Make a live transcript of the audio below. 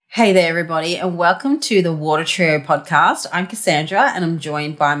Hey there, everybody, and welcome to the Water Trio podcast. I'm Cassandra, and I'm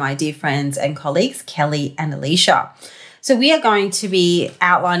joined by my dear friends and colleagues, Kelly and Alicia. So we are going to be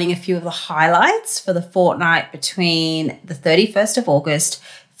outlining a few of the highlights for the fortnight between the 31st of August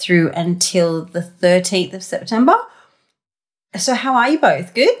through until the 13th of September. So how are you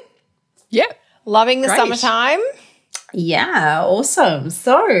both? Good? Yep. Loving the summertime. Yeah, awesome.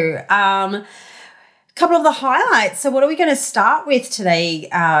 So, couple of the highlights. So what are we going to start with today,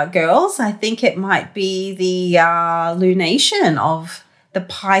 girls? I think it might be the lunation of the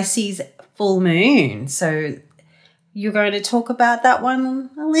Pisces full moon. So you're going to talk about that one,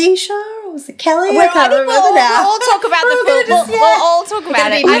 Alicia? Or was it Kelly? I can't remember now. We'll all talk about we'll all talk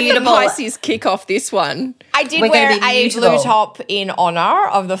about it. I'm the Pisces kick off this one. I did wear a blue top in honor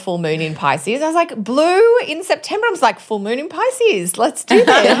of the full moon in Pisces. I was like, blue in September. I was like, full moon in Pisces. Let's do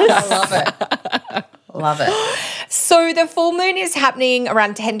this. I love it. Love it. So the full moon is happening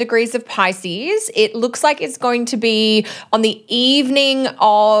around 10 degrees of Pisces. It looks like it's going to be on the evening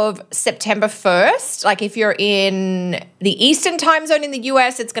of September 1st. Like if you're in the Eastern time zone in the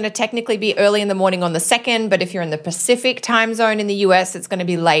US, it's going to technically be early in the morning on the 2nd. But if you're in the Pacific time zone in the US, it's going to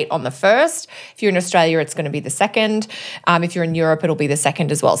be late on the 1st. If you're in Australia, it's going to be the 2nd. If you're in Europe, it'll be the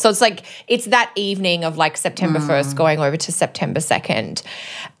 2nd as well. So it's like it's that evening of like September 1st going over to September 2nd.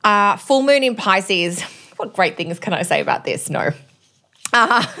 Full moon in Pisces. What great things can I say about this? No.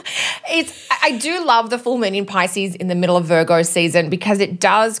 I do love the full moon in Pisces in the middle of Virgo season because it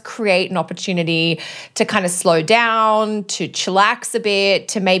does create an opportunity to kind of slow down, to chillax a bit,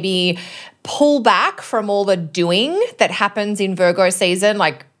 to maybe pull back from all the doing that happens in Virgo season.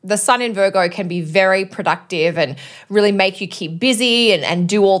 Like the sun in Virgo can be very productive and really make you keep busy and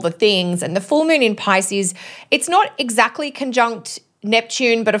do all the things. And the full moon in Pisces, it's not exactly conjunct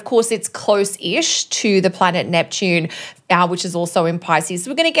Neptune, but of course it's close-ish to the planet Neptune, which is also in Pisces.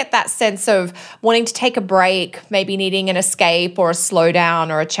 So we're going to get that sense of wanting to take a break, maybe needing an escape or a slowdown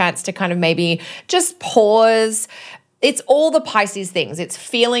or a chance to kind of maybe just pause. It's all the Pisces things. It's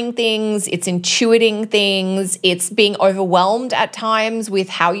feeling things, it's intuiting things, it's being overwhelmed at times with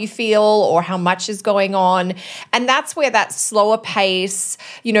how you feel or how much is going on. And that's where that slower pace,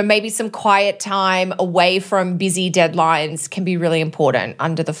 maybe some quiet time away from busy deadlines can be really important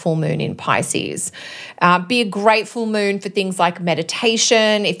under the full moon in Pisces. Be a great full moon for things like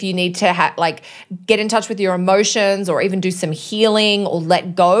meditation, if you need to get in touch with your emotions or even do some healing or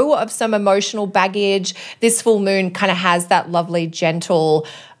let go of some emotional baggage. This full moon kind of has that lovely, gentle,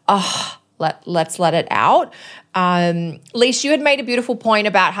 let's let it out. Leash, you had made a beautiful point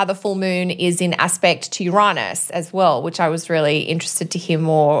about how the full moon is in aspect to Uranus as well, which I was really interested to hear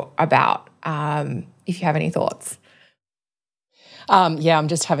more about, if you have any thoughts. I'm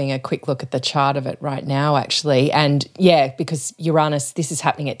just having a quick look at the chart of it right now, actually. And yeah, because Uranus, this is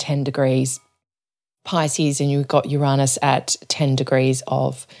happening at 10 degrees Pisces, and you've got Uranus at 10 degrees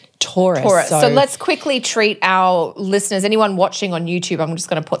of Taurus. So let's quickly treat our listeners, anyone watching on YouTube, I'm just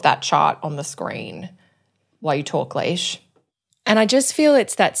going to put that chart on the screen while you talk, Leash. And I just feel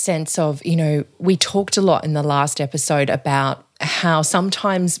it's that sense of, we talked a lot in the last episode about how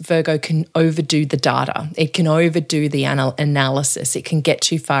sometimes Virgo can overdo the data. It can overdo the analysis. It can get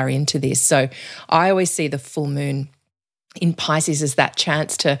too far into this. So I always see the full moon in Pisces as that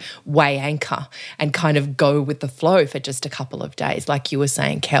chance to weigh anchor and kind of go with the flow for just a couple of days. Like you were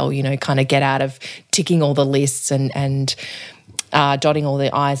saying, Kel, kind of get out of ticking all the lists and dotting all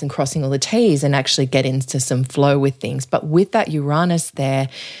the I's and crossing all the T's and actually get into some flow with things. But with that Uranus there's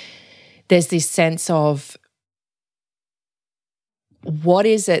this sense of what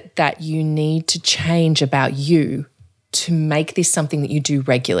is it that you need to change about you to make this something that you do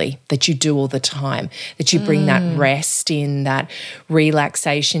regularly, that you do all the time, that you bring that rest in, that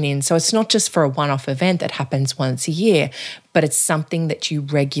relaxation in. So it's not just for a one-off event that happens once a year, but it's something that you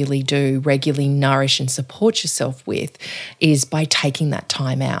regularly do, regularly nourish and support yourself with, is by taking that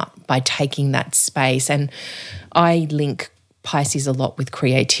time out, by taking that space. And I link Pisces a lot with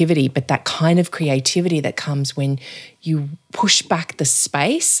creativity, but that kind of creativity that comes when you push back the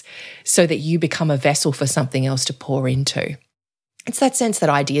space so that you become a vessel for something else to pour into. It's that sense that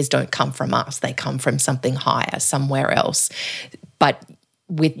ideas don't come from us, they come from something higher, somewhere else. But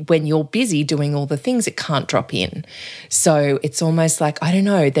when you're busy doing all the things, it can't drop in. So it's almost like, I don't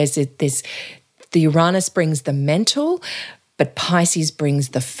know, there's the Uranus brings the mental, but Pisces brings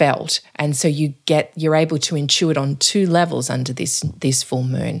the felt. And so you're able to intuit on two levels under this full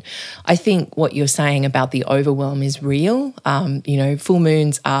moon. I think what you're saying about the overwhelm is real. Full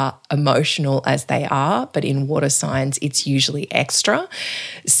moons are emotional as they are, but in water signs, it's usually extra.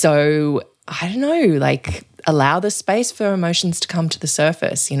 So I don't know, allow the space for emotions to come to the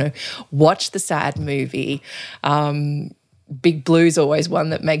surface. Watch the sad movie. Big Blue's always one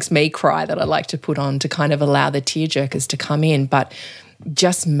that makes me cry that I like to put on to kind of allow the tearjerkers to come in. But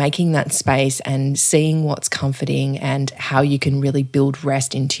just making that space and seeing what's comforting and how you can really build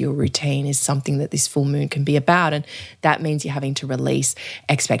rest into your routine is something that this full moon can be about. And that means you're having to release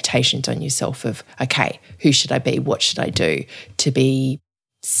expectations on yourself of, okay, who should I be? What should I do to be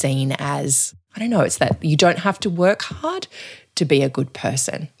seen as, I don't know, it's that you don't have to work hard to be a good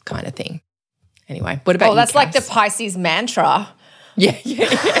person kind of thing. Anyway, what about you, that's Cass? like the Pisces mantra. Yeah.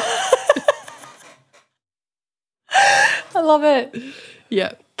 I love it.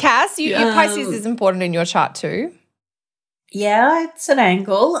 Yeah. Cass, your Pisces is important in your chart too. Yeah, it's an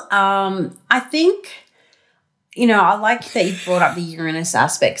angle. I think, I like that you brought up the Uranus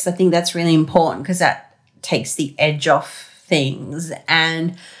aspects. I think that's really important because that takes the edge off things.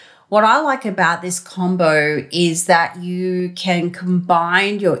 And what I like about this combo is that you can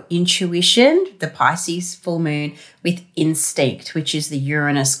combine your intuition, the Pisces full moon, with instinct, which is the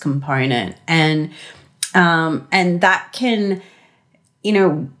Uranus component. And that can,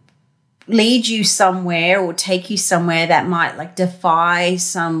 lead you somewhere or take you somewhere that might like defy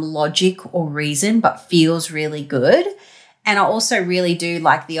some logic or reason, but feels really good. And I also really do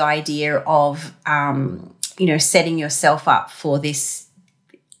like the idea of, setting yourself up for this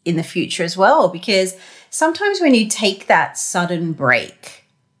in the future as well, because sometimes when you take that sudden break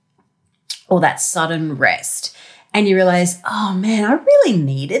or that sudden rest and you realize, oh man, I really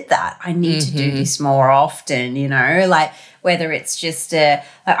needed that. I need to do this more often, like whether it's just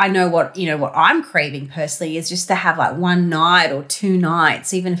I know what I'm craving personally is just to have like one night or 2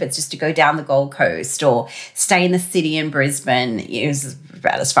 nights, even if it's just to go down the Gold Coast or stay in the city in Brisbane. It's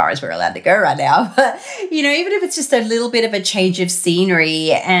about as far as we're allowed to go right now. But, even if it's just a little bit of a change of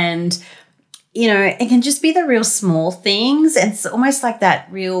scenery and, it can just be the real small things. And it's almost like that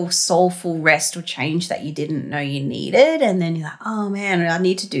real soulful rest or change that you didn't know you needed. And then you're like, oh man, I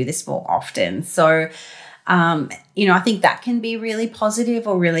need to do this more often. So, I think that can be really positive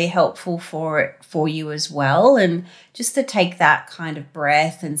or really helpful for you as well. And just to take that kind of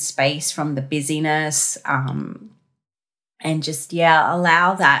breath and space from the busyness, and just,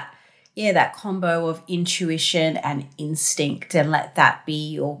 allow that combo of intuition and instinct and let that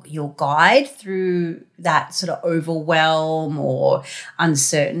be your guide through that sort of overwhelm or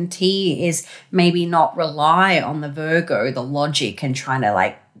uncertainty. Is maybe not rely on the Virgo, the logic and trying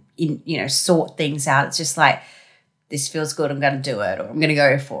to sort things out. It's just like, this feels good, I'm going to do it, or I'm going to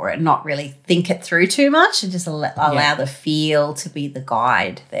go for it, not really think it through too much and just allow the feel to be the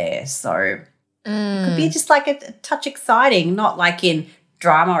guide there. So it could be just like a touch exciting, not like in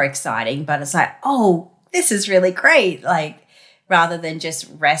drama or exciting, but it's like, oh, this is really great. Like rather than just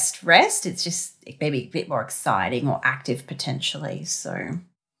rest, it's just maybe a bit more exciting or active potentially. So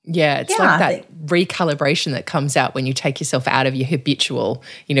yeah, it's like that recalibration that comes out when you take yourself out of your habitual,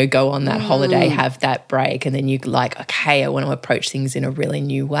 go on that holiday, have that break, and then you're like, okay, I want to approach things in a really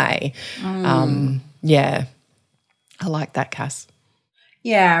new way. Yeah, I like that, Cass.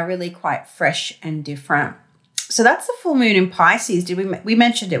 Yeah, really quite fresh and different. So that's the full moon in Pisces. We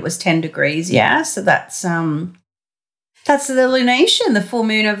mentioned it was 10 degrees, yeah? So that's the lunation, the full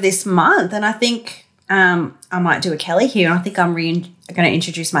moon of this month. And I think I might do a Kelly here, and I think I'm going to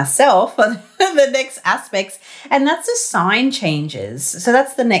introduce myself for the next aspects, and that's the sign changes. So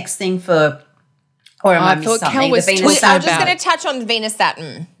that's the next thing for, or am I missing something? I was just going to touch on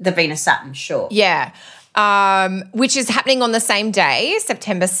Venus-Saturn. The Venus-Saturn, sure. Yeah. Which is happening on the same day,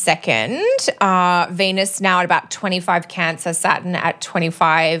 September 2nd. Venus now at about 25 Cancer, Saturn at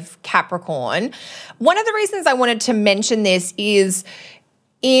 25 Capricorn. One of the reasons I wanted to mention this is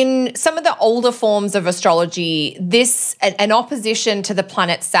in some of the older forms of astrology, an opposition to the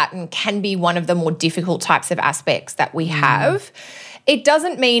planet Saturn can be one of the more difficult types of aspects that we have. It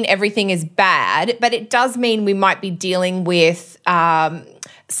doesn't mean everything is bad, but it does mean we might be dealing with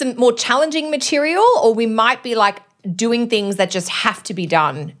some more challenging material, or we might be like doing things that just have to be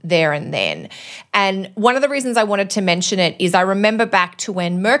done there and then. And one of the reasons I wanted to mention it is I remember back to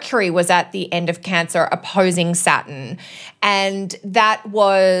when Mercury was at the end of Cancer opposing Saturn, and that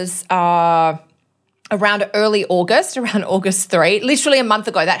was around early August, around August 3, literally a month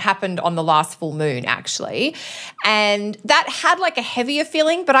ago. That happened on the last full moon, actually. And that had like a heavier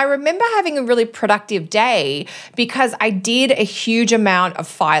feeling, but I remember having a really productive day because I did a huge amount of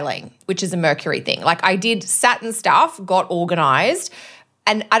filing, which is a Mercury thing. Like I did Saturn stuff, got organized.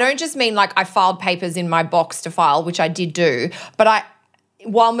 And I don't just mean like I filed papers in my box to file, which I did do, but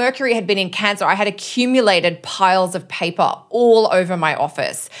while Mercury had been in Cancer, I had accumulated piles of paper all over my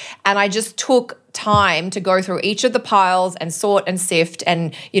office, and I just took time to go through each of the piles and sort and sift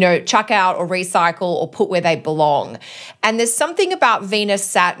and, chuck out or recycle or put where they belong. And there's something about Venus,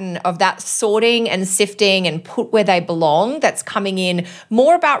 Saturn of that sorting and sifting and put where they belong that's coming in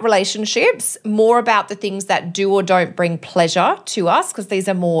more about relationships, more about the things that do or don't bring pleasure to us, because these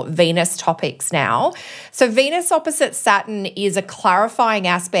are more Venus topics now. So Venus opposite Saturn is a clarifying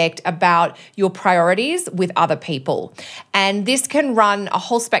aspect about your priorities with other people. And this can run a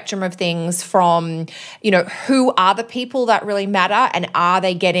whole spectrum of things from, who are the people that really matter and are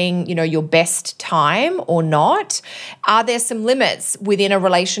they getting, your best time or not? Are there some limits within a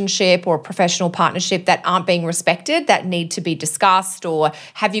relationship or a professional partnership that aren't being respected that need to be discussed? Or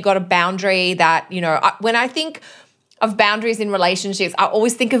have you got a boundary that, when I think of boundaries in relationships, I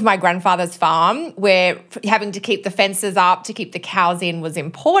always think of my grandfather's farm where having to keep the fences up to keep the cows in was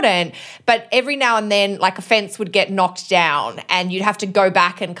important. But every now and then, like a fence would get knocked down and you'd have to go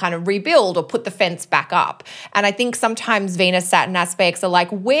back and kind of rebuild or put the fence back up. And I think sometimes Venus Saturn aspects are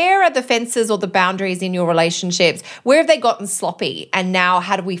like, where are the fences or the boundaries in your relationships? Where have they gotten sloppy? And now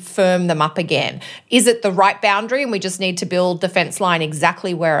how do we firm them up again? Is it the right boundary and we just need to build the fence line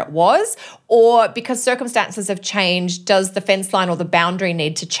exactly where it was? Or because circumstances have changed, does the fence line or the boundary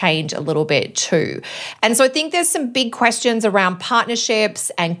need to change a little bit too? And so I think there's some big questions around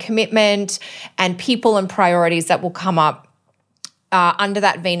partnerships and commitment and people and priorities that will come up under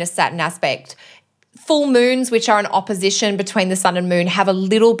that Venus-Saturn aspect. Full moons, which are an opposition between the sun and moon, have a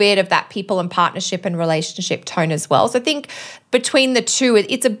little bit of that people and partnership and relationship tone as well. So I think between the two,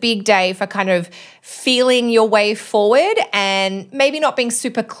 it's a big day for kind of feeling your way forward and maybe not being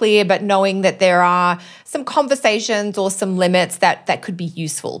super clear, but knowing that there are some conversations or some limits that could be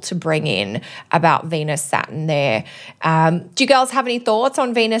useful to bring in about Venus, Saturn there. Do you girls have any thoughts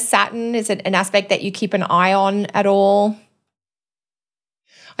on Venus, Saturn? Is it an aspect that you keep an eye on at all?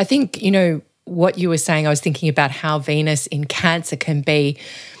 I think, what you were saying, I was thinking about how Venus in Cancer can be,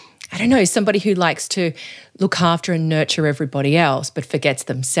 somebody who likes to look after and nurture everybody else but forgets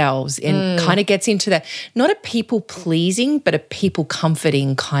themselves and kind of gets into that, not a people-pleasing but a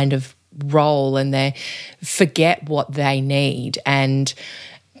people-comforting kind of role, and they forget what they need. And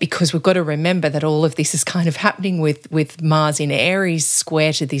because we've got to remember that all of this is kind of happening with Mars in Aries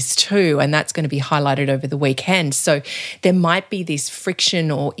square to this too, and that's going to be highlighted over the weekend. So there might be this friction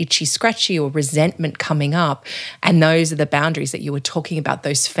or itchy scratchy or resentment coming up, and those are the boundaries that you were talking about,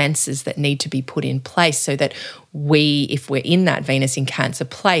 those fences that need to be put in place so that we, if we're in that Venus in Cancer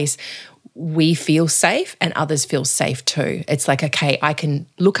place, we feel safe and others feel safe too. It's like, okay, I can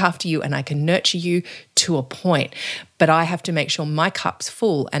look after you and I can nurture you to a point, but I have to make sure my cup's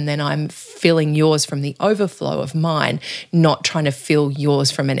full and then I'm filling yours from the overflow of mine, not trying to fill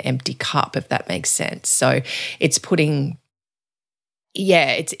yours from an empty cup, if that makes sense. So it's putting...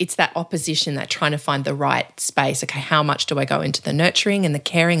 it's that opposition, that trying to find the right space. Okay, how much do I go into the nurturing and the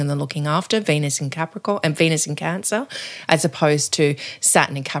caring and the looking after, Venus in Capricorn and Venus in Cancer, as opposed to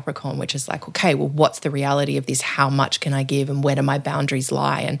Saturn in Capricorn, which is like, okay, well, what's the reality of this? How much can I give and where do my boundaries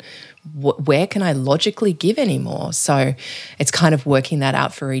lie and where can I logically give anymore? So it's kind of working that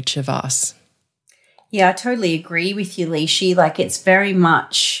out for each of us. Yeah, I totally agree with you, Lishi. Like it's very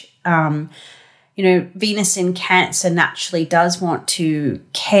much... Venus in Cancer naturally does want to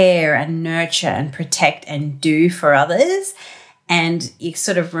care and nurture and protect and do for others. And it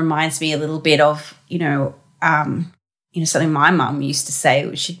sort of reminds me a little bit of, something my mum used to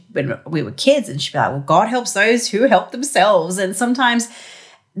say when we were kids, and she'd be like, well, God helps those who help themselves. And sometimes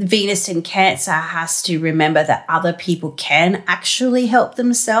Venus in Cancer has to remember that other people can actually help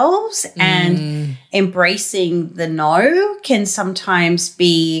themselves, and embracing the no can sometimes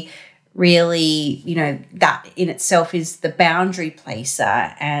be really, that in itself is the boundary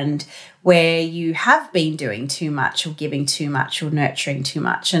placer, and where you have been doing too much or giving too much or nurturing too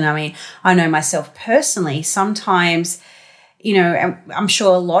much. And I mean, I know myself personally, sometimes, I'm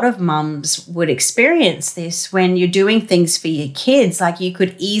sure a lot of mums would experience this when you're doing things for your kids. Like you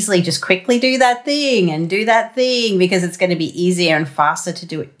could easily just quickly do that thing because it's going to be easier and faster to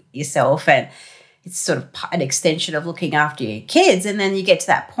do it yourself. And it's sort of an extension of looking after your kids. And then you get to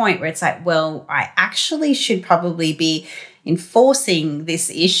that point where it's like, well, I actually should probably be enforcing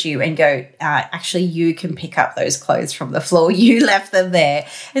this issue and go, actually, you can pick up those clothes from the floor. You left them there.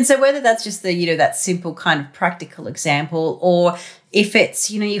 And so whether that's just the, that simple kind of practical example, or if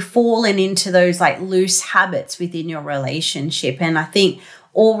it's, you've fallen into those like loose habits within your relationship. And I think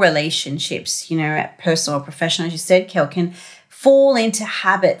all relationships, personal or professional, as you said, Kel, can fall into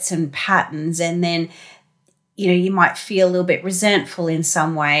habits and patterns, and then you might feel a little bit resentful in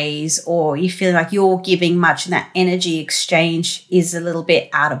some ways, or you feel like you're giving much and that energy exchange is a little bit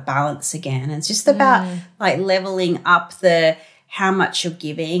out of balance again. And it's just about like leveling up the how much you're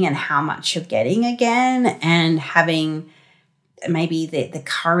giving and how much you're getting again, and having maybe the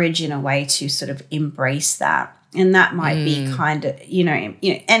courage in a way to sort of embrace that. And that might be kind of,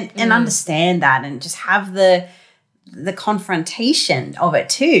 and understand that, and just have the confrontation of it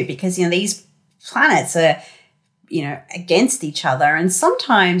too, because, these planets are, against each other. And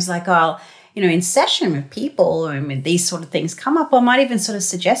sometimes like I'll, in session with people, and when these sort of things come up, I might even sort of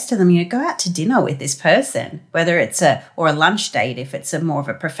suggest to them, go out to dinner with this person, whether it's a lunch date, if it's a more of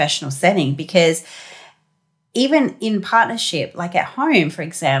a professional setting, because even in partnership, like at home, for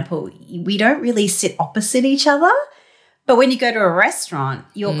example, we don't really sit opposite each other. But when you go to a restaurant,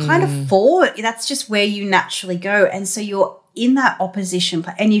 you're kind of forward. That's just where you naturally go. And so you're in that opposition,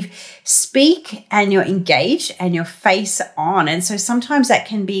 and you speak and you're engaged and your face on. And so sometimes that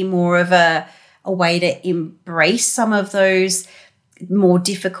can be more of a way to embrace some of those more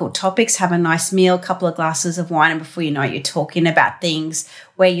difficult topics, have a nice meal, couple of glasses of wine, and before you know it, you're talking about things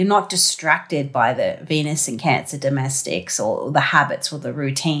where you're not distracted by the Venus and Cancer domestics or the habits or the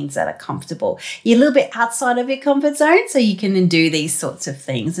routines that are comfortable. You're a little bit outside of your comfort zone, so you can do these sorts of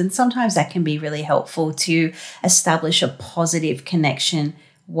things. And sometimes that can be really helpful to establish a positive connection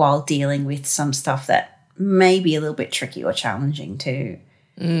while dealing with some stuff that may be a little bit tricky or challenging too.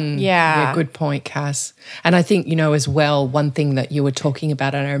 Yeah, good point, Cass. And I think, as well, one thing that you were talking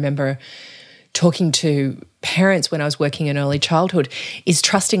about, and I remember talking to parents when I was working in early childhood, is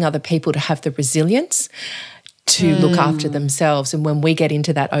trusting other people to have the resilience to look after themselves. And when we get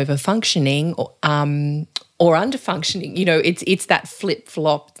into that over-functioning or under-functioning, it's that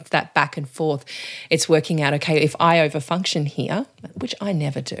flip-flop, that back and forth. It's working out, okay, if I over-function here, which I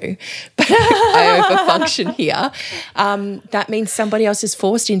never do, but I over-function here, that means somebody else is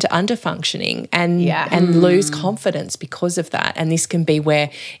forced into under-functioning and lose confidence because of that. And this can be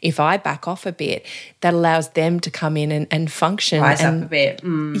where if I back off a bit, that allows them to come in and function. Rise up a bit.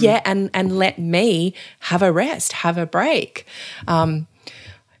 Yeah, and let me have a rest, have a break.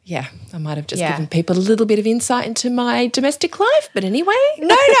 I might have just given people a little bit of insight into my domestic life, but anyway.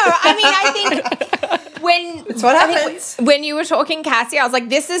 No. I mean, I think That's what happens. When you were talking, Cassie, I was like,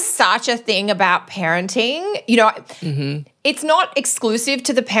 this is such a thing about parenting. It's not exclusive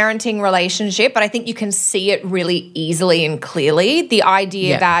to the parenting relationship, but I think you can see it really easily and clearly. The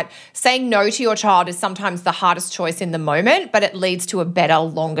idea that saying no to your child is sometimes the hardest choice in the moment, but it leads to a better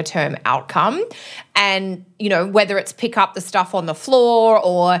longer-term outcome. And, whether it's pick up the stuff on the floor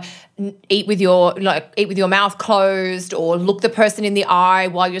or eat with your mouth closed, or look the person in the eye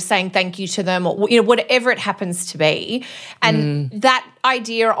while you're saying thank you to them, or whatever it happens to be. And that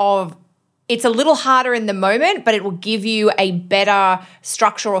idea of it's a little harder in the moment, but it will give you a better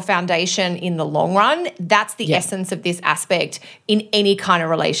structure or foundation in the long run. That's the essence of this aspect in any kind of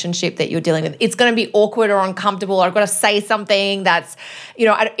relationship that you're dealing with. It's going to be awkward or uncomfortable, or I've got to say something that's,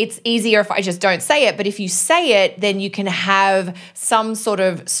 it's easier if I just don't say it. But if you say it, then you can have some sort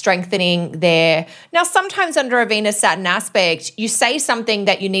of strengthening there. Now, sometimes under a Venus-Saturn aspect, you say something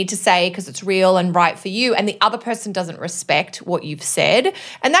that you need to say because it's real and right for you, and the other person doesn't respect what you've said.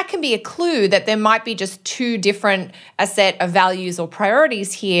 And that can be a clue that there might be just two different a set of values or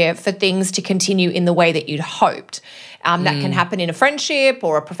priorities here for things to continue in the way that you'd hoped. That can happen in a friendship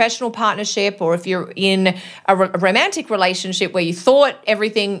or a professional partnership, or if you're in a romantic relationship where you thought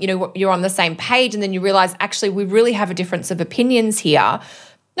everything, you're on the same page, and then you realize actually we really have a difference of opinions here.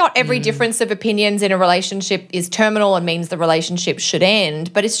 Not every difference of opinions in a relationship is terminal and means the relationship should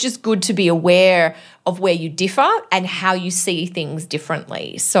end, but it's just good to be aware of where you differ and how you see things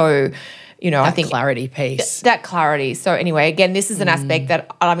differently. So, I think clarity piece. That clarity. So anyway, again, this is an aspect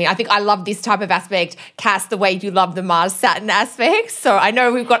that, I think I love this type of aspect, Cass, the way you love the Mars-Saturn aspect. So I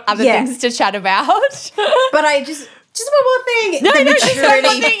know we've got other things to chat about. But I just one more thing. No, just one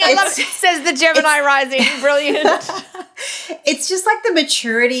more thing. I love it. Says the Gemini rising. Brilliant. It's just like the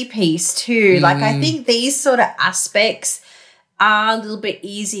maturity piece too. Like I think these sort of aspects are a little bit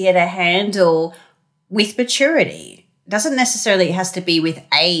easier to handle with maturity. Doesn't necessarily has to be with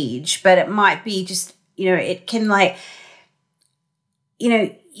age, but it might be just, it can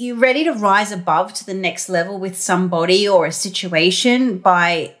you're ready to rise above to the next level with somebody or a situation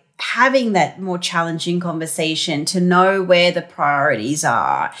by having that more challenging conversation to know where the priorities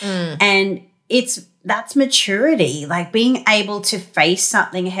are. And that's maturity, like being able to face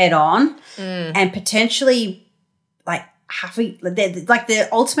something head on and potentially the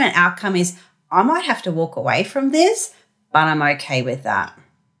ultimate outcome is I might have to walk away from this, but I'm okay with that.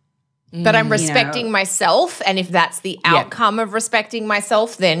 But I'm respecting myself, and if that's the outcome of respecting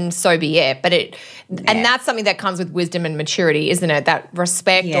myself, then so be it. But and that's something that comes with wisdom and maturity, isn't it? That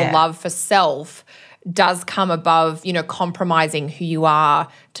respect or love for self does come above, compromising who you are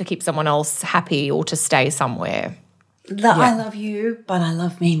to keep someone else happy or to stay somewhere. I love you, but I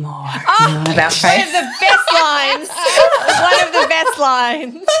love me more. Oh, one of the best lines. One of the best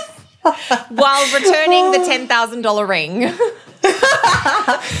lines. While returning the $10,000 ring.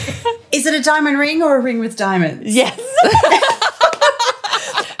 Is it a diamond ring or a ring with diamonds? Yes.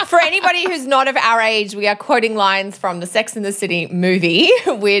 For anybody who's not of our age, we are quoting lines from the Sex and the City movie,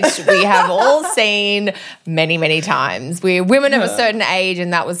 which we have all seen many, many times. We're women of a certain age,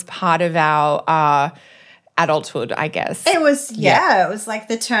 and that was part of our adulthood, I guess. It was, it was like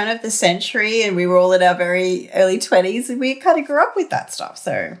the turn of the century, and we were all in our very early 20s, and we kind of grew up with that stuff.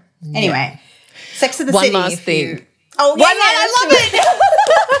 So anyway, Sex and the City. One last thing. Oh, yeah, I love it.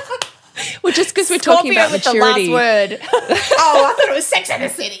 Well, just because we're talking about maturity. The last word. I thought it was Sex and the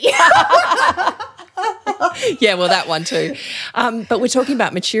City. Yeah, well, that one too. But we're talking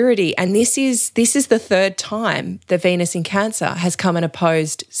about maturity, and this is the third time that Venus in Cancer has come and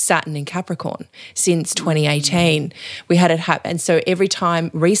opposed Saturn in Capricorn since 2018. We had it happen. And so every time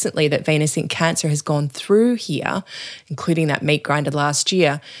recently that Venus in Cancer has gone through here, including that meat grinder last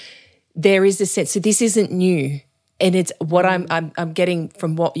year, there is a sense, so this isn't new. And it's what I'm getting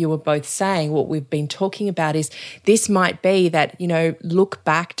from what you were both saying, what we've been talking about is this might be that, look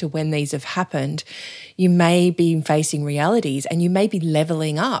back to when these have happened. You may be facing realities and you may be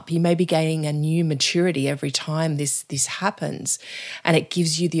leveling up. You may be gaining a new maturity every time this happens. And it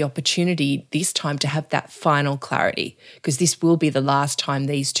gives you the opportunity this time to have that final clarity, because this will be the last time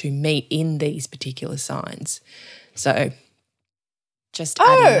these two meet in these particular signs. So just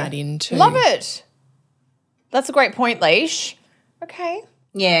adding that in too. Love it. That's a great point, Leash. Okay.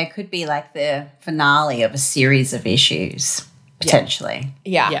 Yeah, it could be like the finale of a series of issues, potentially.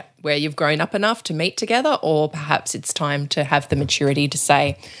 Yeah. Where you've grown up enough to meet together, or perhaps it's time to have the maturity to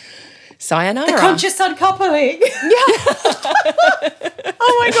say, sayonara. The conscious uncoupling.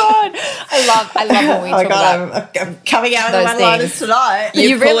 Oh my God. I love when we talk about I'm coming out those of my liners tonight.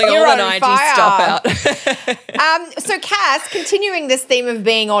 You're pulling all the 90s stuff out. So Cass, continuing this theme of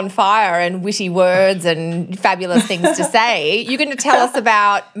being on fire and witty words and fabulous things to say, you're going to tell us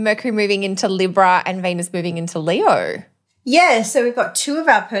about Mercury moving into Libra and Venus moving into Leo. Yeah, so we've got two of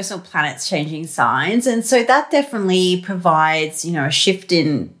our personal planets changing signs, and so that definitely provides, a shift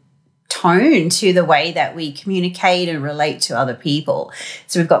in tone to the way that we communicate and relate to other people.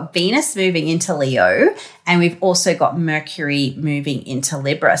 So we've got Venus moving into Leo, and we've also got Mercury moving into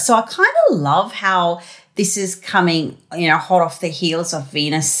Libra. So I kind of love how this is coming, hot off the heels of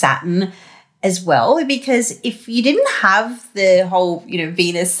Venus Saturn as well, because if you didn't have the whole,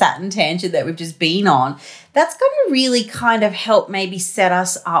 Venus Saturn tangent that we've just been on, that's going to really kind of help maybe set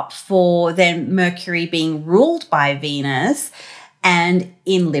us up for then Mercury being ruled by Venus and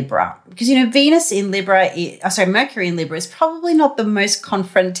in Libra. Because, Mercury in Libra is probably not the most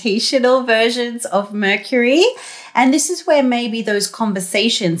confrontational versions of Mercury. And this is where maybe those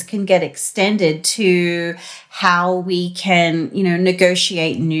conversations can get extended to how we can,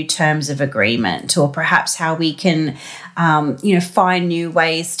 negotiate new terms of agreement, or perhaps how we can, find new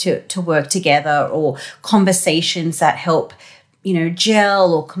ways to work together, or conversations that help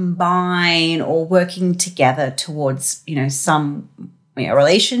gel or combine, or working together towards, some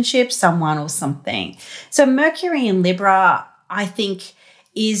relationship, someone or something. So Mercury in Libra, I think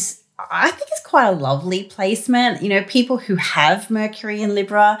is quite a lovely placement. People who have Mercury in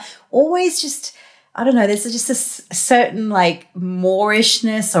Libra always just, I don't know, there's just a certain like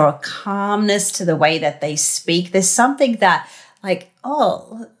moorishness or a calmness to the way that they speak. There's something that like,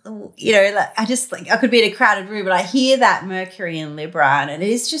 I could be in a crowded room, but I hear that Mercury in Libra, and it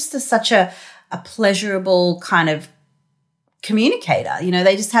is just such a pleasurable kind of communicator.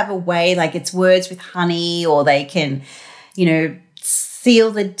 They just have a way, like it's words with honey, or they can,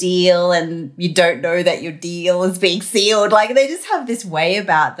 seal the deal and you don't know that your deal is being sealed. Like they just have this way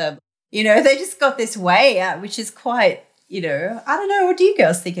about them. They just got this way, which is quite, I don't know. What do you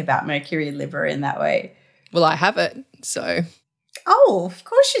girls think about Mercury in Libra in that way? Well, I have it, so... Oh, of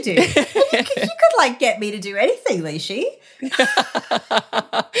course you do. You could get me to do anything, Lishi.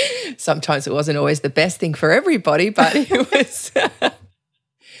 Sometimes it wasn't always the best thing for everybody, but it was.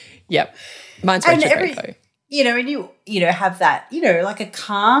 Yep, mine's retrograde though. And you have that, like a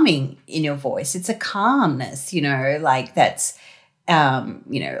calming in your voice. It's a calmness, like that's, a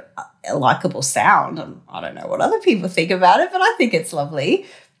likable sound. I don't know what other people think about it, but I think it's lovely.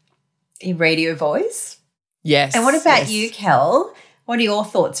 A radio voice. Yes. And what about you, Kel? What are your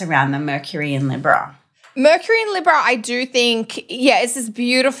thoughts around the Mercury in Libra? Mercury in Libra, I do think, it's this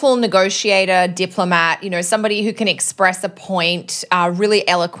beautiful negotiator, diplomat, somebody who can express a point really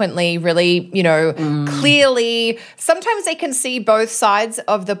eloquently, really, clearly. Sometimes they can see both sides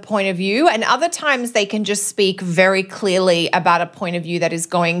of the point of view, and other times they can just speak very clearly about a point of view that is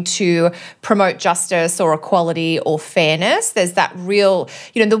going to promote justice or equality or fairness. There's that real,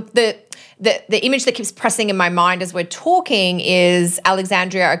 the image that keeps pressing in my mind as we're talking is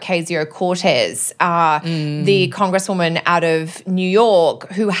Alexandria Ocasio-Cortez, the congresswoman out of New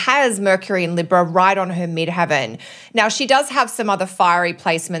York, who has Mercury in Libra right on her midheaven. Now, she does have some other fiery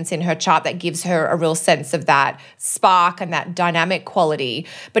placements in her chart that gives her a real sense of that spark and that dynamic quality.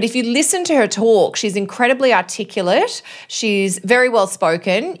 But if you listen to her talk, she's incredibly articulate. She's very well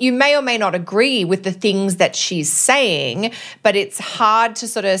spoken. You may or may not agree with the things that she's saying, but it's hard to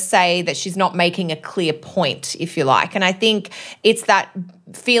sort of say that she's not making a clear point, if you like. And I think it's that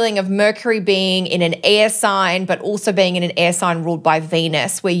feeling of Mercury being in an air sign, but also being in an air sign ruled by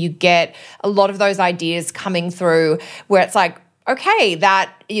Venus, where you get a lot of those ideas coming through where it's like, okay,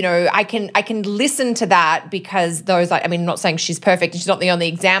 that, I can listen to that because those, I'm not saying she's perfect and she's not the only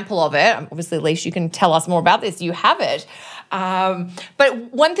example of it. Obviously, Leash, you can tell us more about this. You have it.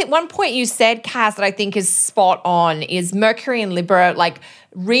 But one point you said, Cass, that I think is spot on is Mercury and Libra, like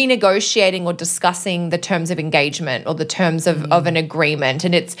renegotiating or discussing the terms of engagement or the terms of an agreement.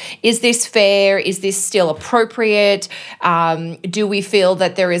 And is this fair? Is this still appropriate? Do we feel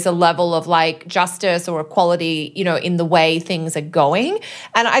that there is a level of like justice or equality, in the way things are going?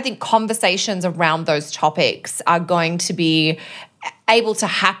 And I think conversations around those topics are going to be able to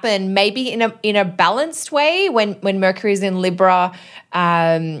happen maybe in a balanced way when Mercury is in Libra.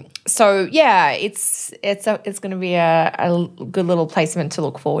 So yeah, it's going to be a good little placement to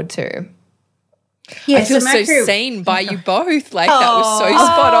look forward to. Yeah, I feel so seen by you both. Like that was so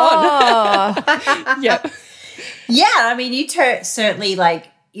spot on. Yeah. Yeah, you certainly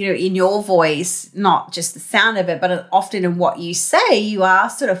in your voice, not just the sound of it, but often in what you say, you are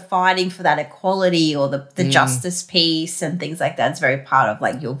sort of fighting for that equality or the justice piece and things like that. It's very part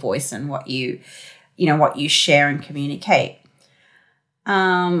of your voice and what you share and communicate.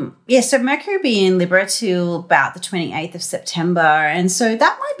 So Mercury will be in Libra till about the 28th of September. And so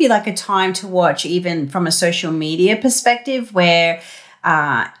that might be a time to watch even from a social media perspective where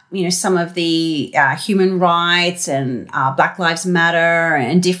some of the human rights and Black Lives Matter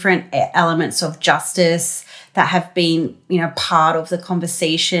and different elements of justice that have been, part of the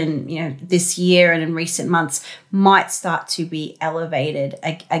conversation, this year and in recent months might start to be elevated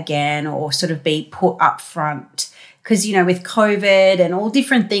again or sort of be put up front. Because, with COVID and all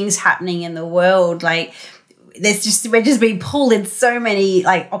different things happening in the world, we're just being pulled in so many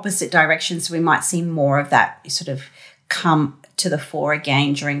opposite directions. So we might see more of that sort of come to the fore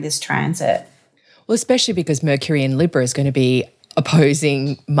again during this transit. Well, especially because Mercury in Libra is going to be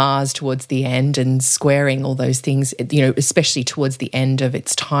opposing Mars towards the end and squaring all those things, especially towards the end of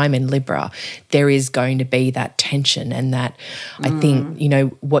its time in Libra, there is going to be that tension and that I think,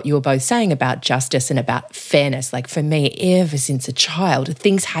 what you were both saying about justice and about fairness, for me, ever since a child,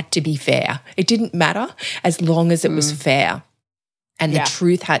 things had to be fair. It didn't matter as long as it was fair. And the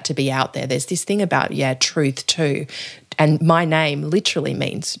truth had to be out there. There's this thing about, truth too. And my name literally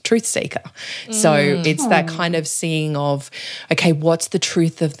means truth seeker. So it's that kind of seeing of, okay, what's the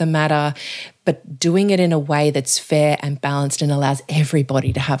truth of the matter? But doing it in a way that's fair and balanced and allows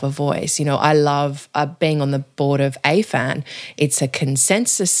everybody to have a voice. I love being on the board of AFAN. It's a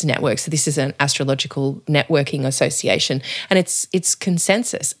consensus network. So this is an astrological networking association, and it's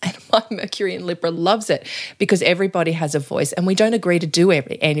consensus. And my Mercury in Libra loves it because everybody has a voice, and we don't agree to do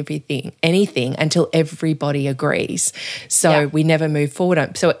anything until everybody agrees. So we never move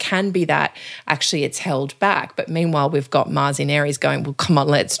forward. So it can be that actually it's held back. But meanwhile, we've got Mars in Aries going, well, come on,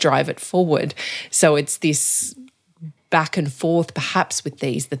 let's drive it forward. So it's this back and forth perhaps with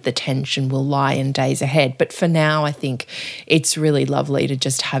these that the tension will lie in days ahead. But for now, I think it's really lovely to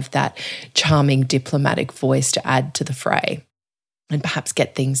just have that charming diplomatic voice to add to the fray and perhaps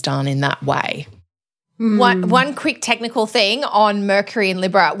get things done in that way. One quick technical thing on Mercury in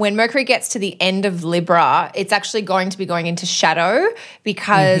Libra. When Mercury gets to the end of Libra, it's actually going to be going into shadow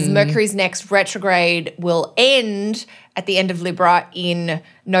because Mercury's next retrograde will end at the end of Libra in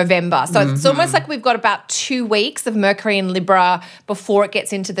November. So it's almost like we've got about 2 weeks of Mercury in Libra before it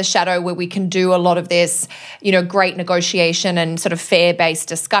gets into the shadow, where we can do a lot of this, great negotiation and sort of fair-based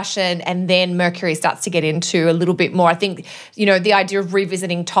discussion. And then Mercury starts to get into a little bit more, I think, the idea of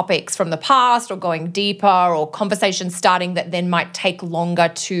revisiting topics from the past or going deeper, or conversations starting that then might take longer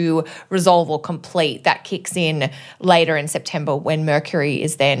to resolve or complete. That kicks in later in September when Mercury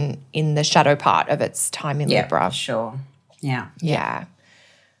is then in the shadow part of its time in Libra. Sure. Yeah. Yeah.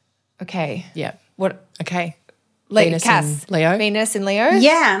 Okay. Yeah. What? Okay. Venus in Leo. Venus in Leo?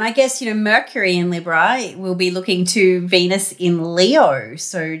 Yeah, and I guess, Mercury in Libra will be looking to Venus in Leo.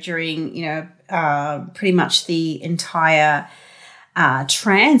 So during, pretty much the entire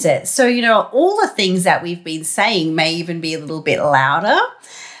transit. So, all the things that we've been saying may even be a little bit louder.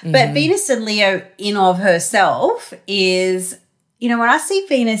 But Venus in Leo in of herself is, when I see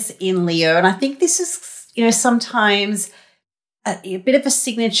Venus in Leo, and I think this is, sometimes a bit of a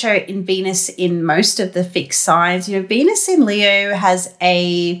signature in Venus in most of the fixed signs. Venus in Leo has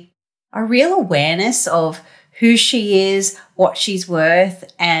a real awareness of who she is, what she's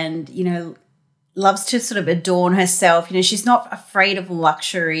worth, and, loves to sort of adorn herself. She's not afraid of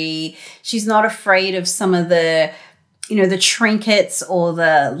luxury. She's not afraid of some of the, the trinkets or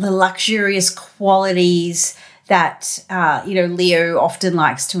the luxurious qualities that, Leo often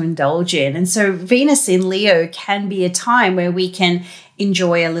likes to indulge in. And so Venus in Leo can be a time where we can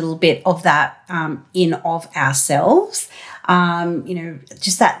enjoy a little bit of that in of ourselves.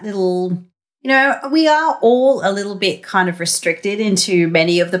 Just that little, we are all a little bit kind of restricted into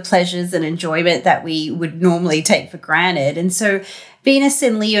many of the pleasures and enjoyment that we would normally take for granted. And so Venus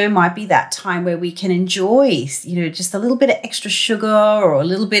in Leo might be that time where we can enjoy, just a little bit of extra sugar or a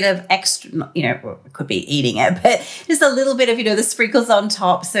little bit of extra, it could be eating it, but just a little bit of, the sprinkles on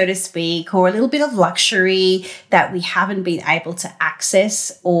top, so to speak, or a little bit of luxury that we haven't been able to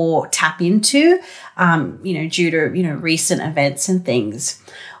access or tap into, due to, recent events and things.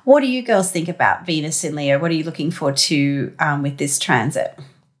 What do you girls think about Venus in Leo? What are you looking forward to with this transit?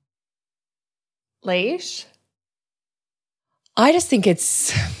 Leash? I just think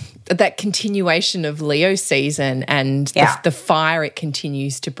it's that continuation of Leo season and the fire it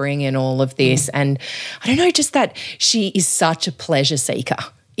continues to bring in all of this. And I don't know, just that she is such a pleasure seeker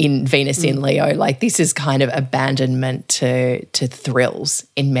in Venus in Leo. Like, this is kind of abandonment to thrills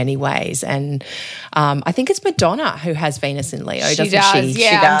in many ways. And I think it's Madonna who has Venus in Leo, doesn't she? Yeah, she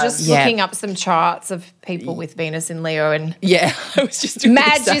does. I'm just looking up some charts of people with Venus in Leo, and I was just doing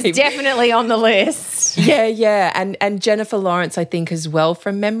Madge the same. is definitely on the list. Yeah. And Jennifer Lawrence, I think, as well,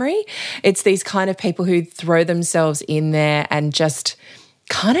 from memory. It's these kind of people who throw themselves in there and just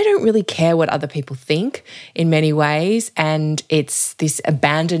kind of don't really care what other people think in many ways. And it's this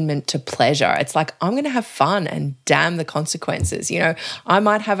abandonment to pleasure. It's like, I'm going to have fun and damn the consequences. I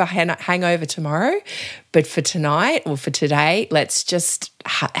might have a hangover tomorrow, but for tonight or for today, let's just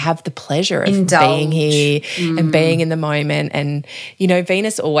have the pleasure of being here and being in the moment. And,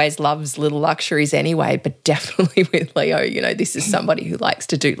 Venus always loves little luxuries anyway, but definitely with Leo, this is somebody who likes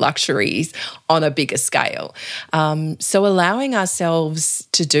to do luxuries on a bigger scale. So allowing ourselves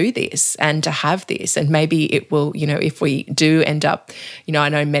to do this and to have this, and maybe it will, if we do end up, I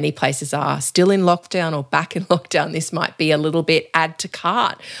know many places are still in lockdown or back in lockdown, this might be a little bit add to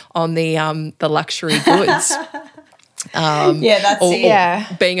cart on the luxury goods. That's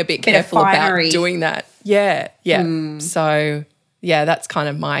it. Being a bit careful about doing that. Yeah. So, that's kind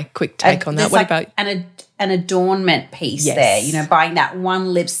of my quick take on that. What about an adornment piece there? Buying that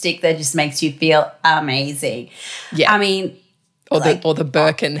one lipstick that just makes you feel amazing. Yeah. I mean, or the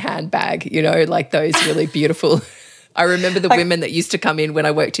Birkin handbag, like those really beautiful. I remember the women that used to come in when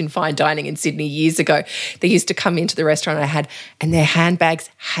I worked in fine dining in Sydney years ago. They used to come into the restaurant and their handbags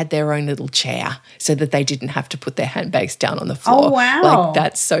had their own little chair so that they didn't have to put their handbags down on the floor. Oh, wow. Like,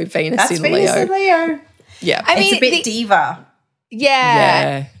 that's so Venus in Leo. Venus in Leo. Yeah. I mean, it's a bit diva.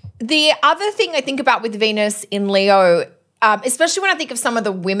 Yeah. The other thing I think about with Venus in Leo, especially when I think of some of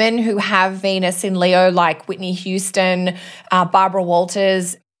the women who have Venus in Leo, like Whitney Houston, Barbara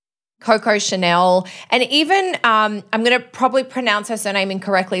Walters, Coco Chanel, and even I'm going to probably pronounce her surname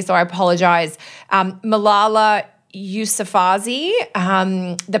incorrectly, so I apologize, Malala Yousafzai,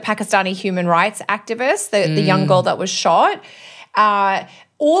 the Pakistani human rights activist, the young girl that was shot.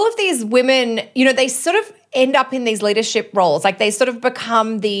 All of these women, they sort of end up in these leadership roles. Like, they sort of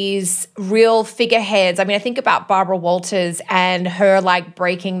become these real figureheads. I mean, I think about Barbara Walters and her, like,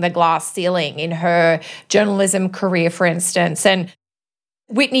 breaking the glass ceiling in her journalism career, for instance. And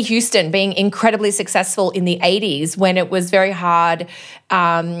Whitney Houston being incredibly successful in the 80s when it was very hard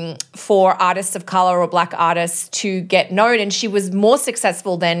for artists of color or Black artists to get known. And she was more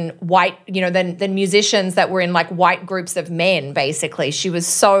successful than white, than musicians that were in like white groups of men, basically. She was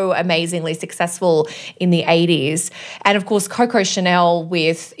so amazingly successful in the 80s. And of course, Coco Chanel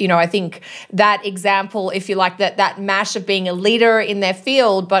with, I think that example, if you like, that mash of being a leader in their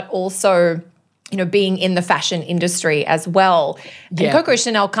field, but also being in the fashion industry as well. Yeah. And Coco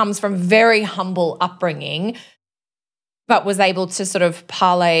Chanel comes from very humble upbringing, but was able to sort of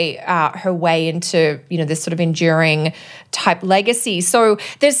parlay her way into, this sort of enduring type legacy. So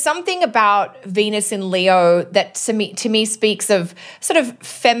there's something about Venus in Leo that to me speaks of sort of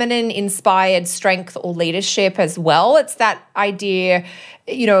feminine inspired strength or leadership as well. It's that idea,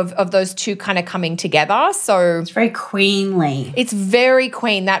 of those two kind of coming together. So it's very queenly. It's very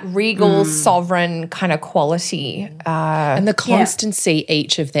queen, that regal, sovereign kind of quality. And the constancy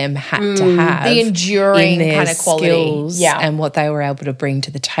each of them had to have. The enduring kind of quality. Skills and what they were able to bring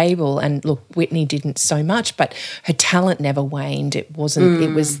to the table. And look, Whitney didn't so much, but her talent never waned. It wasn't,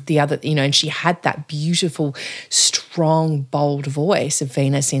 it was the other, and she had that beautiful, strong, bold voice of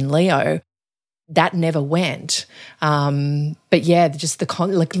Venus in Leo. That never went. But yeah, just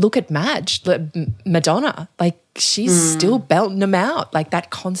look at Madonna. Like she's still belting them out. Like that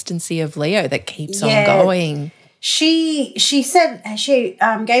constancy of Leo that keeps on going. She said she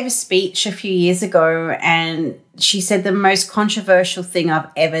gave a speech a few years ago, and she said the most controversial thing I've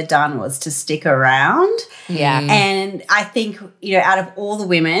ever done was to stick around. Yeah. And I think, out of all the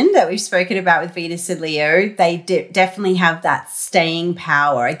women that we've spoken about with Venus and Leo, they definitely have that staying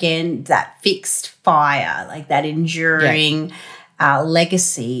power. Again, that fixed fire, like that enduring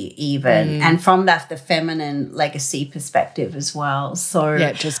legacy even. And from that, the feminine legacy perspective as well. So yeah,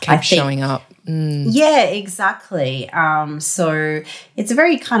 it just keeps showing up. Yeah, exactly. So it's a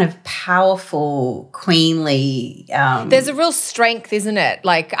very kind of powerful, queenly. There's a real strength, isn't it?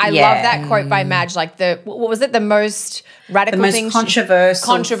 Like I love that quote by Madge. Like what was it? The most radical, the most thing,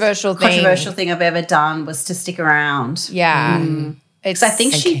 controversial thing I've ever done was to stick around. Yeah. Because I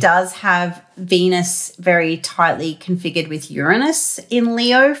think she does have Venus very tightly configured with Uranus in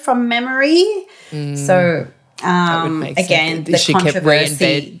Leo from memory. So that would make again, sense. the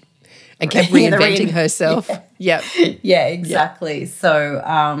controversy. Kept reinventing herself. Yeah, exactly. So,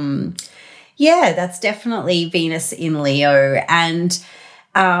 that's definitely Venus in Leo. And,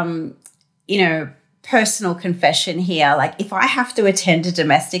 personal confession here, like if I have to attend to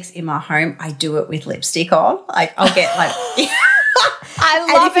domestics in my home, I do it with lipstick on. Like I'll get like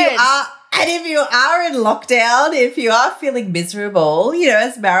I love it. And if you are in lockdown, if you are feeling miserable,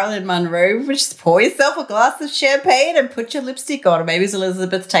 as Marilyn Monroe, just pour yourself a glass of champagne and put your lipstick on. Or maybe it's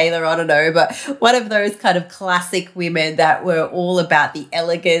Elizabeth Taylor, I don't know. But one of those kind of classic women that were all about the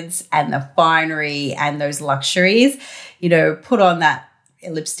elegance and the finery and those luxuries, put on that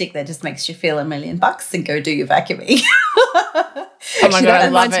lipstick that just makes you feel $1 million and go do your vacuuming. Oh my God, that I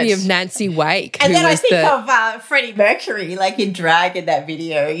love reminds me of Nancy Wake. And then I think of Freddie Mercury, like in drag in that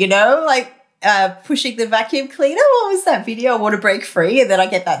video, like pushing the vacuum cleaner. What was that video? I Want to Break Free. And then I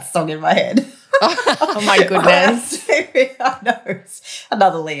get that song in my head. Oh my goodness. I know. It's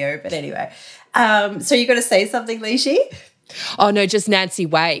another Leo, but anyway. So you're going to say something, Lishi? Oh, no, just Nancy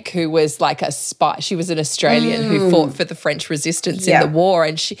Wake, who was like a spy. She was an Australian who fought for the French resistance in the war,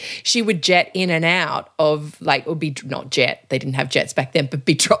 and she would jet in and out of not jet, they didn't have jets back then, but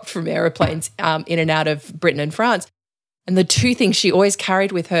be dropped from aeroplanes in and out of Britain and France. And the two things she always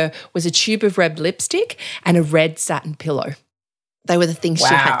carried with her was a tube of red lipstick and a red satin pillow. They were the things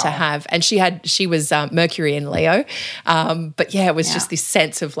she had to have. And she was Mercury in Leo. But yeah, it was just this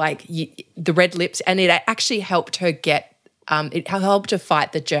sense of like the red lips, and it actually helped her it helped her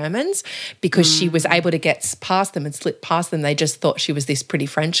fight the Germans because she was able to get past them and slip past them. They just thought she was this pretty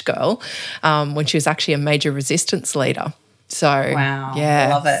French girl when she was actually a major resistance leader. So, wow, yeah.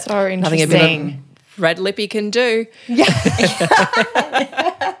 I love it. So interesting. Red lippy can do. Yeah.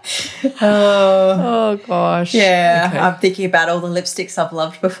 Oh gosh. Yeah, okay. I'm thinking about all the lipsticks I've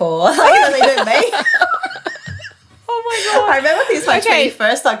loved before. Like, they do me. Oh my God. I remember this my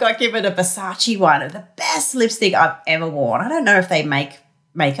 21st, I got given a Versace one of the best lipstick I've ever worn. I don't know if they make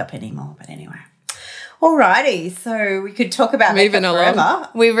makeup anymore, but anyway. Alrighty, so we could talk about moving makeup along. forever.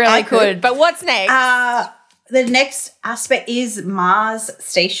 We really could. But what's next? The next aspect is Mars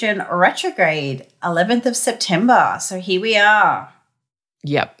station retrograde, 11th of September. So here we are.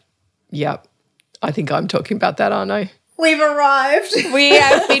 Yep. I think I'm talking about that, aren't I? We've arrived. We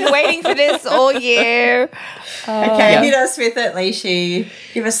have been waiting for this all year. Okay, hit us with it, Lishi.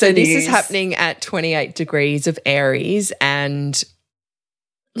 Give us the news. So this is happening at 28 degrees of Aries, and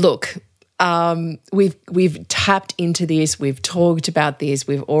Look, we've tapped into this, we've talked about this,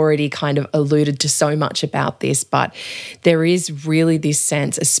 we've already kind of alluded to so much about this, but there is really this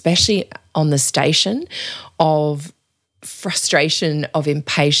sense, especially on the station, of frustration, of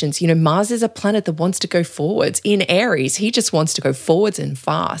impatience. Mars is a planet that wants to go forwards. In Aries, he just wants to go forwards and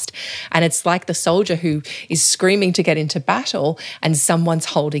fast. And it's like the soldier who is screaming to get into battle and someone's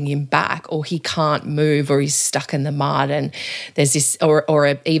holding him back, or he can't move, or he's stuck in the mud. And there's this,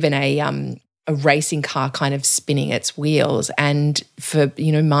 even a racing car kind of spinning its wheels. And for,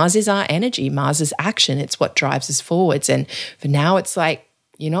 Mars is our energy, Mars is action. It's what drives us forwards. And for now, it's like,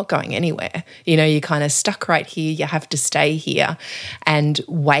 you're not going anywhere. You're kind of stuck right here. You have to stay here and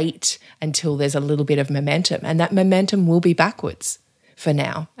wait until there's a little bit of momentum. And that momentum will be backwards for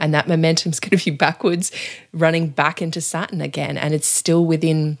now. And that momentum's going to be backwards, running back into Saturn again. And it's still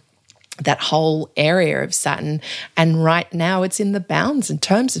within that whole area of Saturn. And right now it's in the bounds in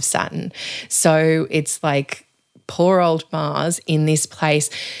terms of Saturn. So it's like poor old Mars in this place.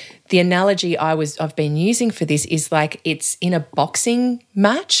 The analogy I've been using for this is like it's in a boxing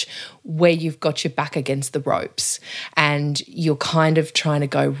match where you've got your back against the ropes and you're kind of trying to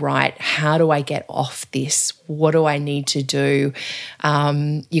go, right, how do I get off this? What do I need to do?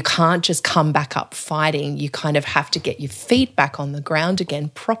 You can't just come back up fighting. You kind of have to get your feet back on the ground again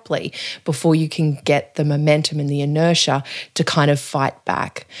properly before you can get the momentum and the inertia to kind of fight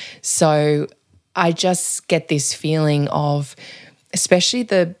back. So I just get this feeling of, especially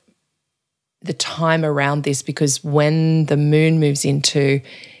the time around this, because when the moon moves into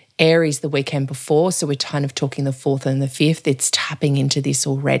Aries the weekend before, so we're kind of talking the 4th and the 5th, it's tapping into this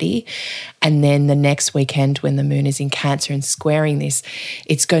already. And then the next weekend when the moon is in Cancer and squaring this,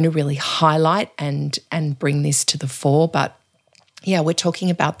 it's going to really highlight and bring this to the fore. But yeah, we're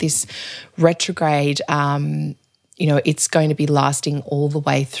talking about this retrograde. It's going to be lasting all the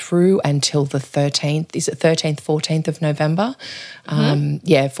way through until the 13th. Is it 13th, 14th of November?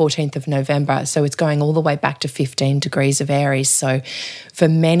 14th of November. So it's going all the way back to 15 degrees of Aries. So for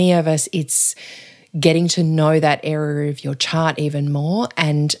many of us, it's getting to know that area of your chart even more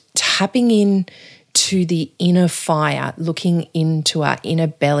and tapping in to the inner fire, looking into our inner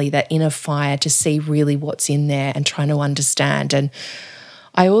belly, that inner fire, to see really what's in there and trying to understand. And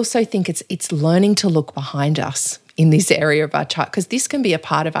I also think it's learning to look behind us in this area of our chart, because this can be a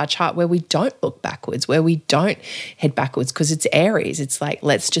part of our chart where we don't look backwards, where we don't head backwards, because it's Aries. It's like,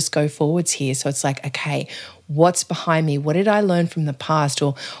 let's just go forwards here. So it's like, okay, what's behind me? What did I learn from the past?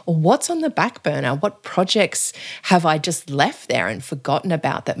 Or what's on the back burner? What projects have I just left there and forgotten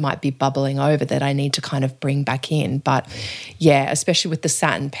about that might be bubbling over that I need to kind of bring back in? But yeah, especially with the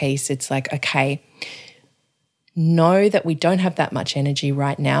Saturn piece, it's like, okay, know that we don't have that much energy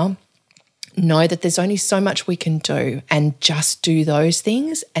right now. Know that there's only so much we can do, and just do those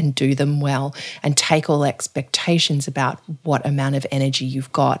things and do them well, and take all expectations about what amount of energy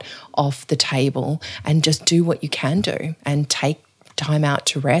you've got off the table, and just do what you can do and take time out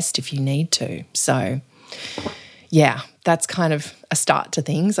to rest if you need to. So yeah, that's kind of a start to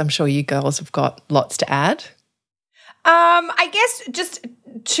things. I'm sure you girls have got lots to add. I guess just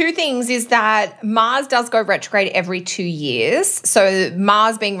two things is that Mars does go retrograde every 2 years. So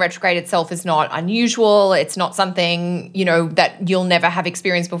Mars being retrograde itself is not unusual. It's not something, that you'll never have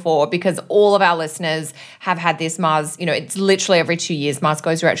experienced before, because all of our listeners have had this Mars, it's literally every 2 years Mars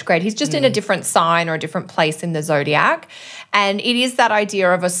goes retrograde. He's just in a different sign or a different place in the zodiac. And it is that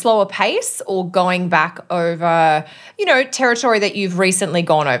idea of a slower pace or going back over, territory that you've recently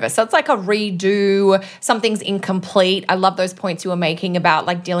gone over. So it's like a redo, something's incomplete. I love those points you were making about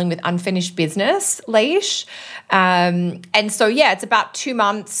like dealing with unfinished business, Leash. And so, yeah, it's about 2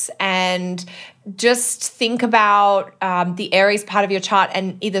 months, and just think about the Aries part of your chart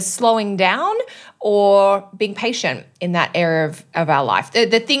and either slowing down or being patient in that area of our life.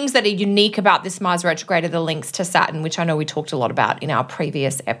 The things that are unique about this Mars retrograde are the links to Saturn, which I know we talked a lot about in our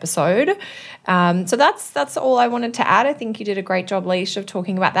previous episode. So that's all I wanted to add. I think you did a great job, Leash, of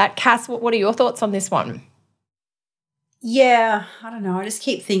talking about that. Cass, what are your thoughts on this one? Yeah, I don't know. I just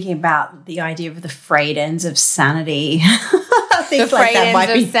keep thinking about the idea of the frayed ends of sanity. I think the frayed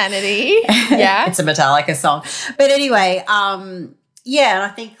ends of sanity. Yeah. It's a Metallica song. But anyway, yeah, and I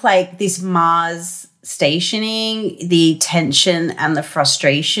think like this Mars stationing, the tension and the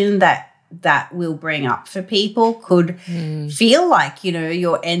frustration that will bring up for people could feel like,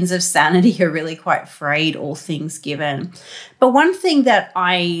 your ends of sanity are really quite frayed, all things given. But one thing that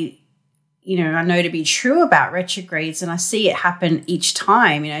I know to be true about retrogrades, and I see it happen each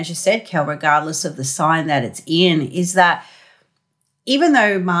time, as you said, Kel, regardless of the sign that it's in, is that even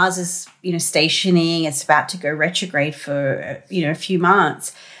though Mars is, stationing, it's about to go retrograde for, a few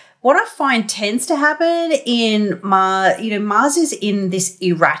months, what I find tends to happen in Mars, Mars is in this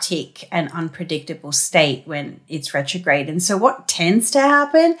erratic and unpredictable state when it's retrograde. And so what tends to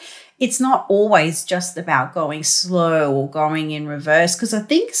happen, it's not always just about going slow or going in reverse, because I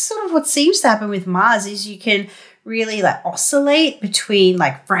think sort of what seems to happen with Mars is you can really like oscillate between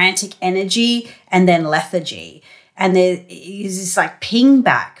like frantic energy and then lethargy. And there is this like ping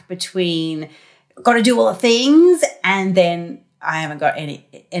back between got to do all the things and then I haven't got any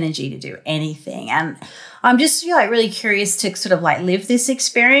energy to do anything. And I'm just really curious to sort of like live this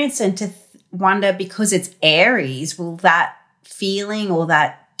experience and to wonder, because it's Aries, will that feeling or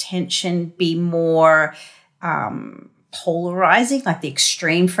that tension be more polarizing, like the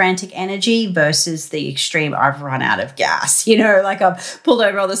extreme frantic energy versus the extreme I've run out of gas, like I've pulled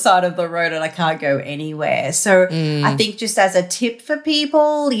over on the side of the road and I can't go anywhere. So I think just as a tip for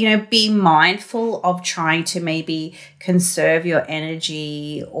people, be mindful of trying to maybe conserve your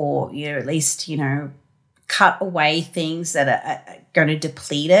energy or, at least, cut away things that are going to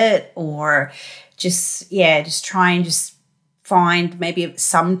deplete it, or just try and just find maybe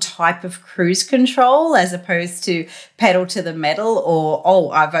some type of cruise control as opposed to pedal to the metal,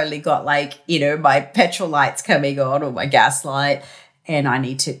 or, I've only got my petrol lights coming on or my gas light and I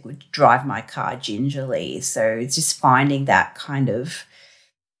need to drive my car gingerly. So it's just finding that kind of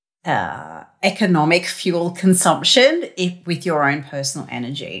economic fuel consumption with your own personal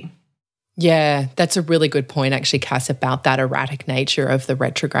energy. Yeah, that's a really good point actually, Cass, about that erratic nature of the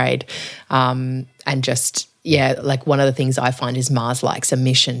retrograde. And just, like one of the things I find is Mars likes a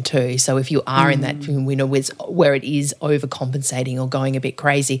mission too. So if you are in that, where it is overcompensating or going a bit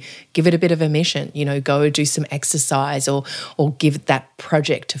crazy, give it a bit of a mission, go do some exercise or give it that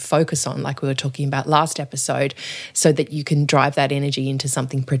project to focus on, like we were talking about last episode, so that you can drive that energy into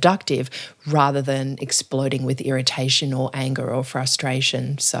something productive rather than exploding with irritation or anger or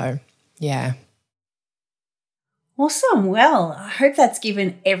frustration. So, yeah. Awesome. Well, I hope that's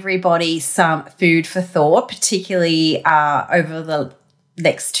given everybody some food for thought, particularly over the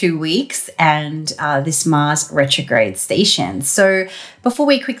next 2 weeks and this Mars retrograde station. So before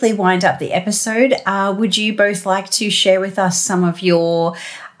we quickly wind up the episode, would you both like to share with us some of your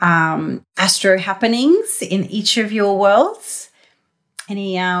astro happenings in each of your worlds?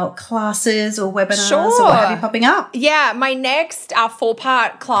 Any classes or webinars or what have you popping up? Yeah, my next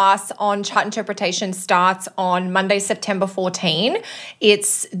 4-part class on chart interpretation starts on Monday, September 14.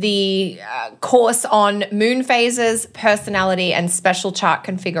 It's the course on moon phases, personality, and special chart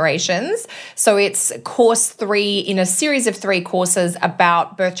configurations. So it's course 3 in a series of 3 courses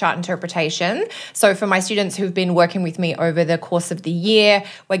about birth chart interpretation. So for my students who've been working with me over the course of the year,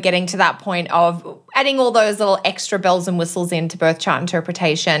 we're getting to that point of adding all those little extra bells and whistles into birth chart interpretation.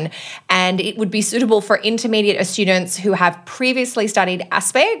 And it would be suitable for intermediate students who have previously studied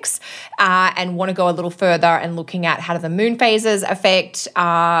aspects and want to go a little further and looking at how do the moon phases affect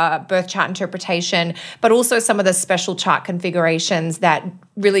birth chart interpretation, but also some of the special chart configurations that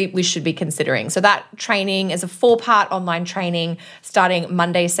really we should be considering. So that training is a 4-part online training starting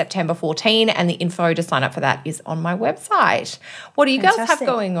Monday, September 14, and the info to sign up for that is on my website. What do you guys have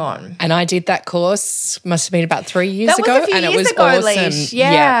going on? And I did that course, must have been about 3 years ago. That was a few years ago, awesome. Leash.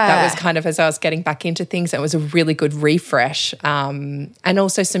 Yeah. That was kind of as I was getting back into things. It was a really good refresh and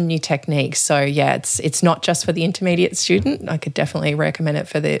also some new techniques. So, yeah, it's not just for the intermediate student. I could definitely recommend it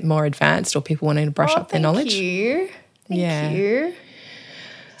for the more advanced or people wanting to brush up their knowledge. Thank you.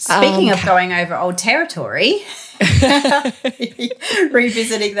 Speaking of going over old territory,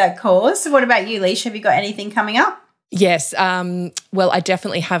 revisiting that course, what about you, Leash? Have you got anything coming up? Yes. Well, I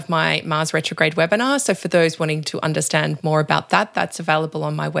definitely have my Mars retrograde webinar. So for those wanting to understand more about that, that's available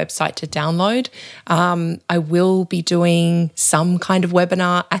on my website to download. I will be doing some kind of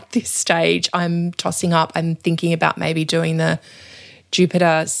webinar at this stage. I'm tossing up. I'm thinking about maybe doing the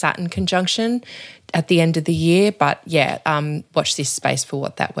Jupiter-Saturn conjunction at the end of the year. But yeah, watch this space for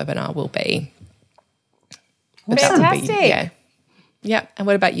what that webinar will be. Fantastic. Yeah. And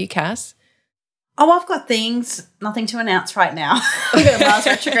what about you, Cass? Oh, I've got things, nothing to announce right now. I'm going to Mars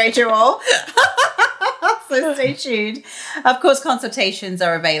retrograde you all. So stay tuned. Of course, consultations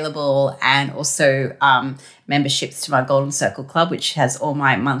are available and also memberships to my Golden Circle Club, which has all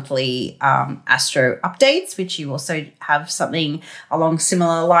my monthly astro updates, which you also have something along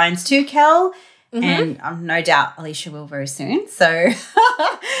similar lines to, Kel. And no doubt Alicia will very soon. So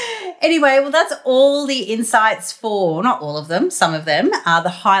anyway, well, that's all the insights for, not all of them, some of them, the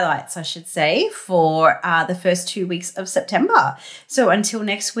highlights, I should say, for the first 2 weeks of September. So until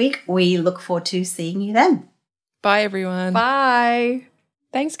next week, we look forward to seeing you then. Bye, everyone. Bye.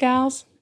 Thanks, gals.